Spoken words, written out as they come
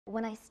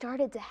When I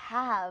started to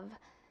have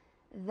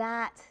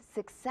that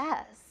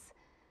success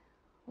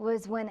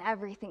was when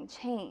everything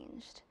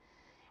changed.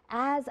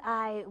 As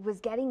I was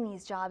getting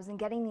these jobs and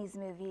getting these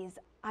movies,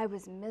 I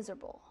was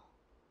miserable.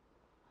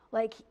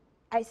 Like,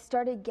 I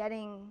started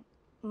getting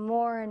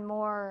more and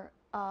more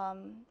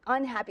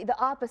unhappy, the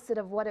opposite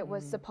of what it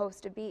was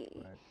supposed to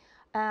be,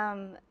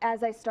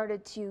 as I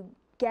started to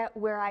get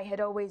where I had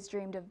always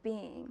dreamed of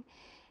being.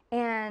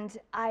 And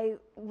I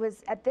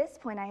was, at this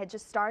point, I had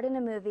just started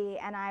a movie,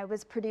 and I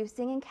was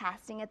producing and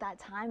casting at that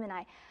time, and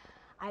I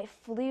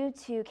flew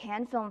to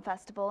Cannes Film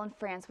Festival in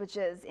France, which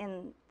is,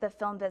 in the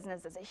film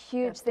business, is a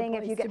huge thing.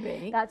 If you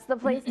get, that's the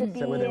place to be.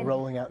 So where they're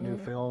rolling out new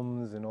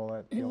films and all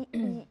that deal?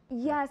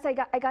 Yes, I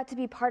got to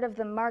be part of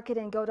the market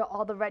and go to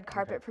all the red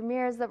carpet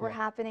premieres that were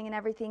happening and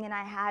everything, and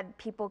I had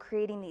people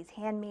creating these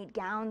handmade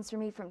gowns for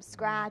me from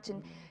scratch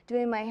and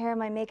doing my hair and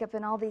my makeup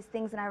and all these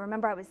things. And I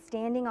remember I was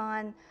standing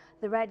on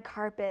the red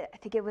carpet, I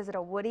think it was at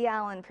a Woody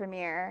Allen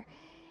premiere,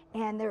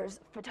 and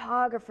there's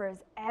photographers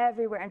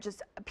everywhere and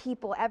just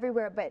people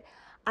everywhere, but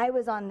I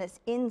was on this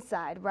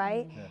inside,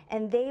 right?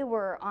 And they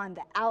were on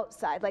the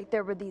outside. Like,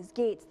 there were these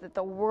gates that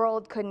the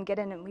world couldn't get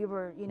in, and we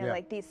were, you know,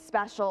 like these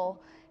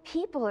special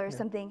people or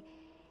something.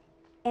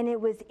 And it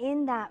was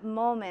in that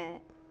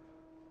moment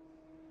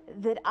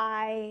that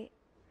I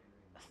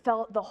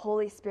felt the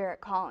Holy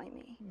Spirit calling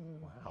me.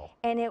 Wow.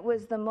 And it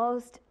was the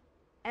most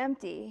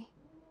empty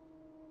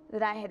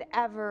that I had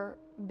ever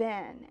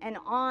been. And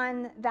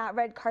on that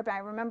red carpet, I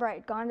remember I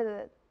had gone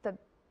to the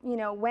you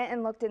know, went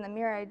and looked in the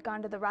mirror. I'd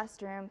gone to the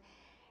restroom,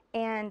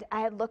 and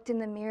I had looked in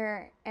the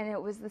mirror, and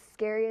it was the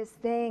scariest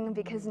thing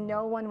because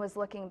no one was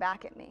looking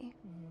back at me.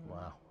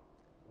 Wow.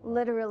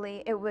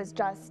 Literally, it was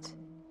just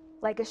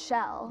like a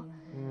shell,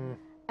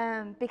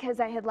 because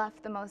I had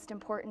left the most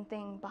important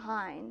thing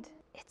behind.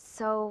 It's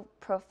so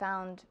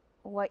profound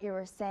what you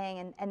were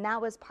saying, and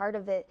that was part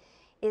of it,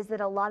 is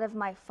that a lot of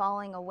my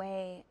falling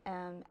away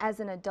as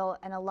an adult,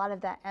 and a lot of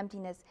that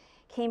emptiness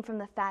came from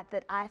the fact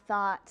that I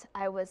thought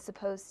I was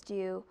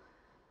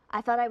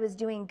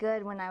doing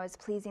good when I was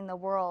pleasing the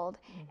world,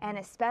 and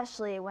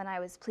especially when I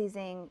was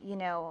pleasing, you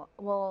know,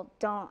 well,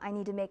 I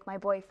need to make my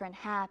boyfriend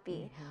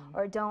happy,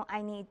 or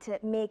I need to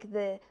make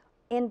the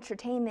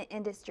entertainment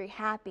industry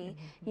happy,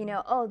 you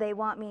know, oh, they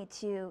want me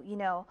to, you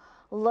know,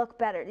 look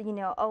better, you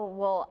know, oh,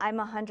 well, I'm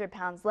 100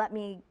 pounds, let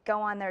me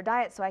go on their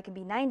diet so I can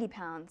be 90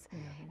 pounds.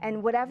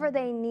 And whatever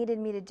they needed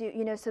me to do,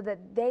 you know, so that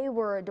they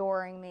were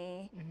adoring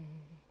me.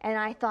 And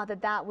I thought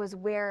that that was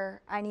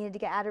where I needed to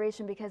get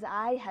adoration, because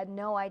I had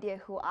no idea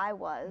who I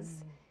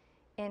was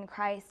in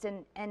Christ.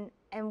 And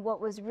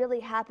what was really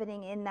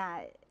happening in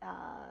that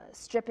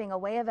stripping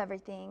away of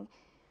everything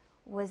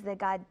was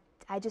that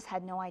I just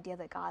had no idea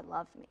that God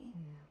loved me.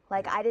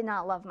 Like, I did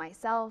not love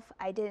myself.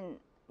 I didn't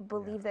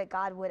believe that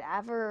God would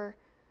ever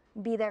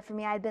be there for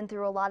me. I'd been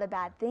through a lot of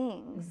bad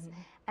things.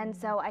 And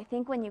so I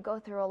think when you go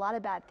through a lot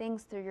of bad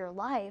things through your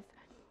life,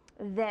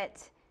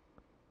 that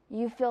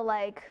you feel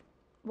like,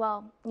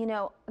 well, you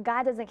know,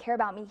 God doesn't care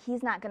about me.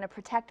 He's not going to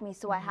protect me,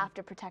 so I have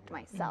to protect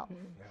myself.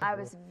 I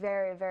was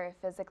very, very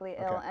physically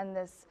ill, and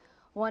this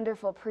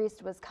wonderful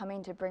priest was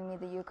coming to bring me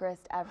the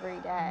Eucharist every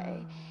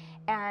day.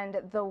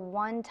 And the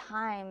one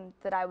time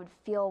that I would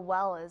feel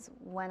well is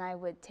when I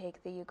would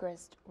take the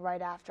Eucharist,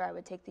 right after I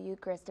would take the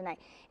Eucharist. And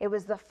it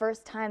was the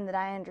first time that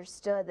I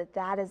understood that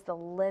that is the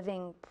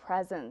living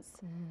presence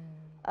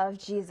of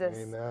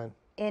Jesus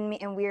in me,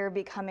 and we are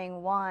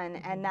becoming one.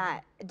 And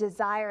that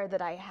desire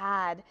that I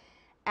had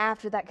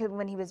after that, 'cause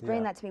when he was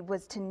bringing that to me,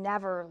 was to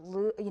never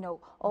you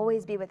know,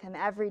 always be with him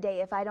every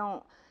day. If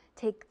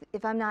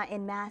I'm not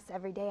in Mass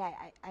every day,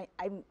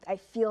 I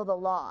feel the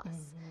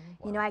loss.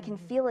 You know, I can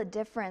feel a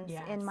difference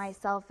in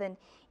myself, and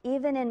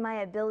even in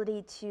my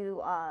ability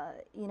to,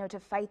 you know, to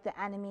fight the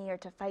enemy or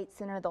to fight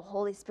sin, or the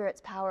Holy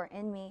Spirit's power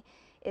in me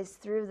is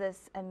through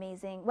this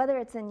amazing, whether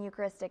it's in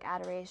Eucharistic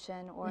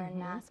adoration or in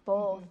Mass,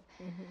 both.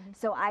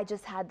 So I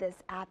just had this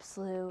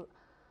absolute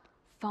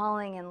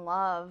falling in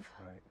love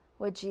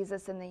with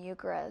Jesus in the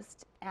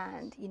Eucharist.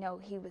 And, you know,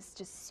 he was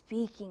just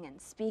speaking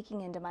and speaking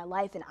into my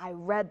life. And I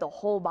read the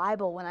whole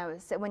Bible when I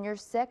was sick. When you're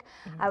sick,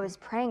 I was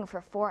praying for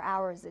 4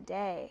 hours a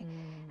day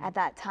at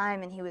that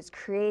time. And he was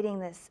creating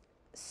this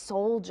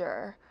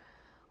soldier,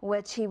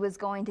 which he was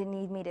going to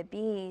need me to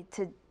be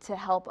to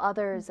help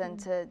others and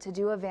to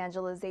do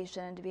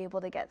evangelization and to be able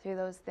to get through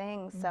those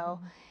things. So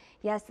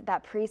yes,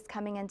 that priest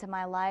coming into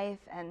my life,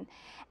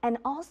 and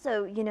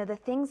also, you know, the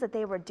things that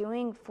they were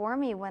doing for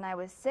me when I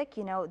was sick,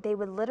 you know, they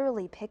would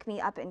literally pick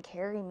me up and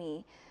carry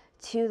me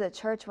to the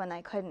church when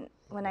I couldn't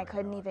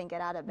even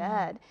get out of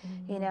bed,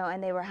 you know,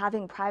 and they were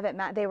having private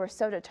they were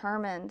so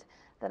determined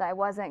that I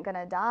wasn't going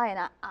to die,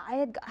 and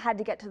I had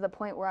to get to the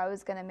point where I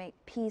was going to make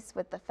peace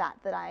with the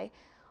fact that I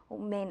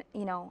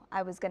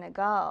was going to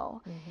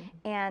go.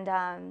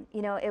 And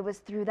you know, it was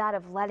through that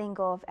of letting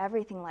go of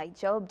everything, like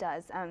Job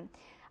does.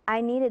 I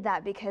needed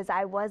that because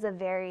I was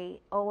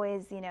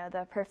always, you know,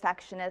 the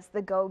perfectionist,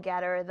 the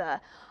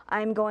go-getter,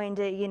 I'm going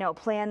to, you know,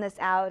 plan this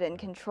out and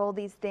control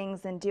these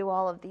things and do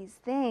all of these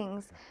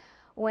things.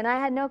 when I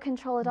had no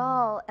control at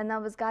all, and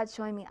that was God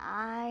showing me,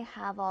 I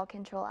have all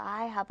control,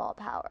 I have all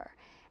power.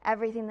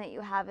 Everything that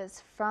you have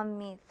is from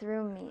me,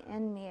 through me,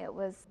 in me. It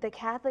was the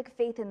Catholic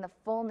faith in the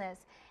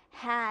fullness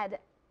had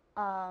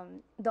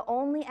the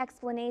only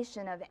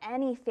explanation of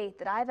any faith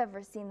that I've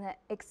ever seen that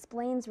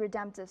explains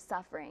redemptive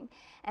suffering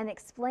and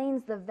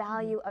explains the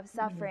value of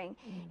suffering.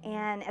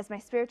 And as my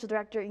spiritual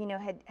director, you know,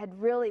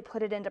 had really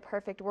put it into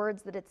perfect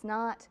words, that it's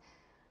not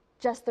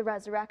just the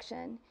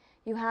resurrection.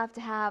 You have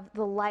to have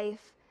the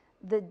life,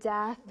 the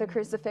death, the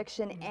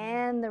crucifixion,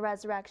 and the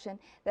resurrection,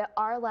 that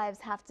our lives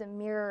have to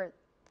mirror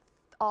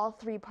all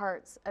three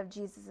parts of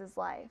Jesus's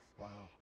life. Wow.